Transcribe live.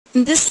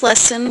In this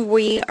lesson,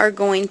 we are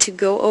going to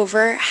go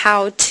over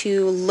how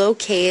to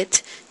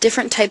locate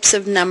different types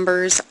of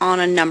numbers on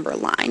a number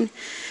line.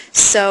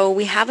 So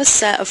we have a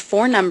set of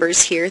four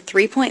numbers here: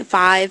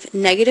 3.5,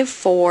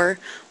 -4,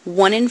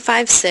 1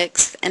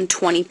 5/6, and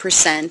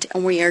 20%,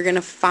 and we are going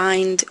to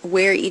find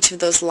where each of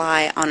those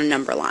lie on a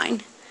number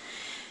line.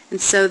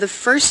 And so the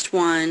first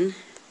one,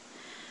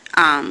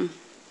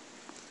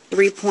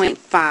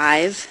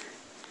 3.5,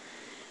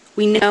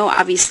 we know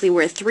obviously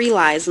where 3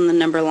 lies on the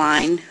number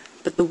line,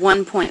 but the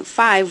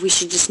 1.5, we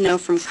should just know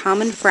from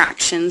common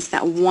fractions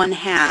that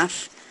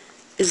 1/2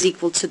 is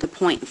equal to the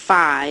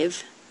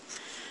 0.5.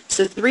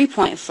 So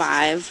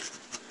 3.5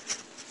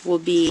 will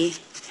be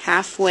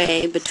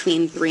halfway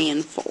between 3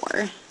 and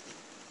 4.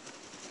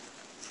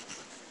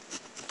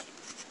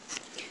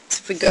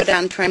 So if we go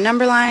down to our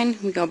number line,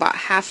 we go about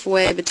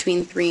halfway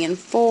between 3 and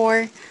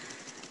 4,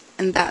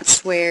 and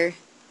that's where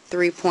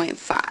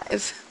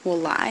 3.5 will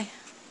lie.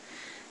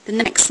 The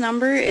next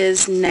number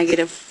is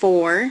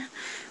 -4,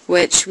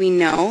 which we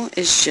know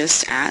is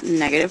just at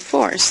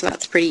 -4, so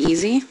that's pretty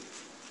easy.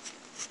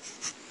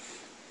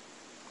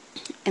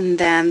 And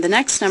then the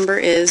next number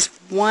is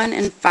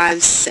 1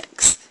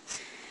 5/6.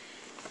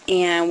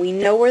 And we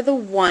know where the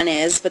 1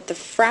 is, but the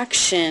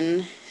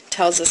fraction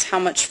tells us how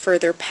much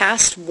further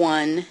past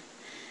 1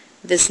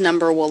 this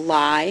number will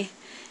lie.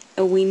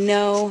 And we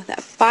know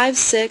that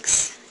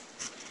 5/6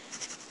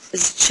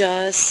 is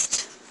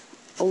just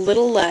a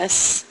little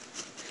less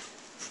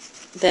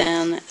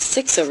than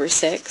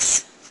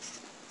 6/6,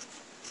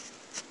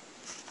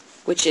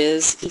 which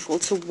is equal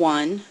to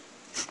 1.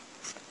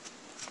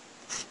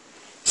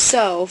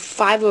 So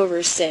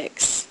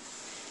 5/6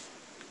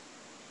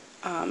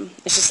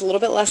 is just a little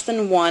bit less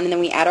than 1, and then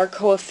we add our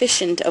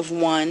coefficient of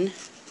 1,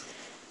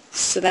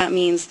 so that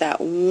means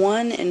that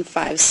 1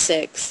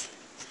 5/6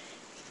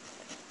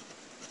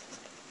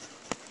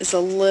 is a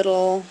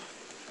little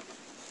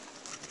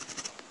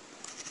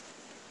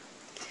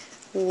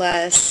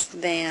less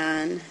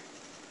than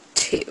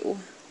 2.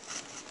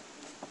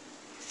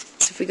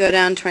 So if we go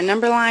down to our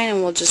number line,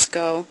 and we'll just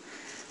go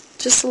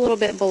just a little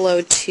bit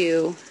below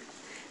 2,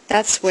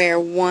 that's where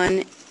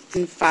 1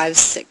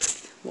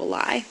 5/6 will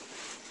lie.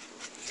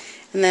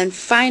 And then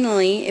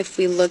finally, if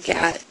we look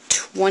at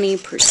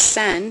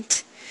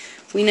 20%,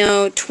 we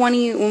know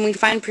 20, when we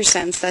find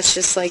percents, that's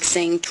just like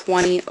saying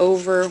 20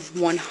 over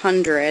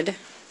 100.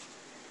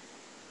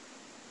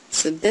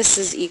 So this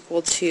is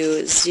equal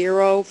to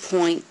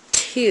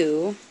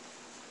 0.2,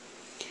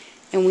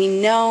 and we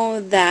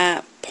know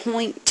that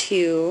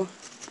 0.2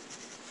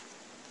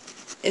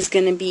 is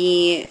going to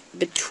be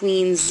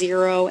between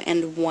 0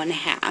 and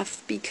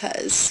 1/2,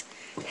 because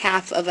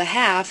half of a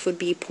half would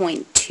be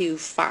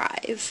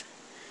 0.25.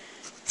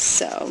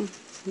 So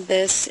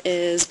this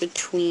is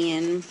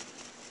between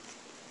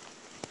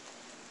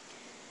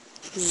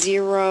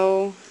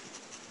 0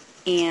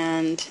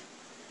 and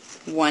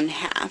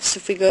 1/2. So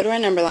if we go to our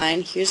number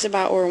line, here's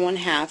about where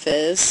 1/2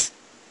 is,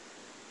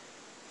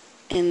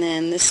 and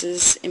then this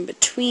is in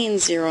between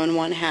 0 and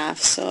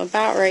 1/2, so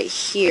about right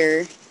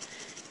here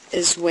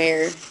is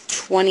where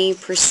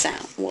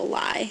 20% will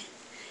lie.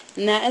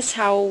 And that is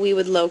how we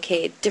would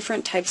locate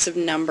different types of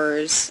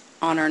numbers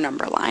on our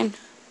number line.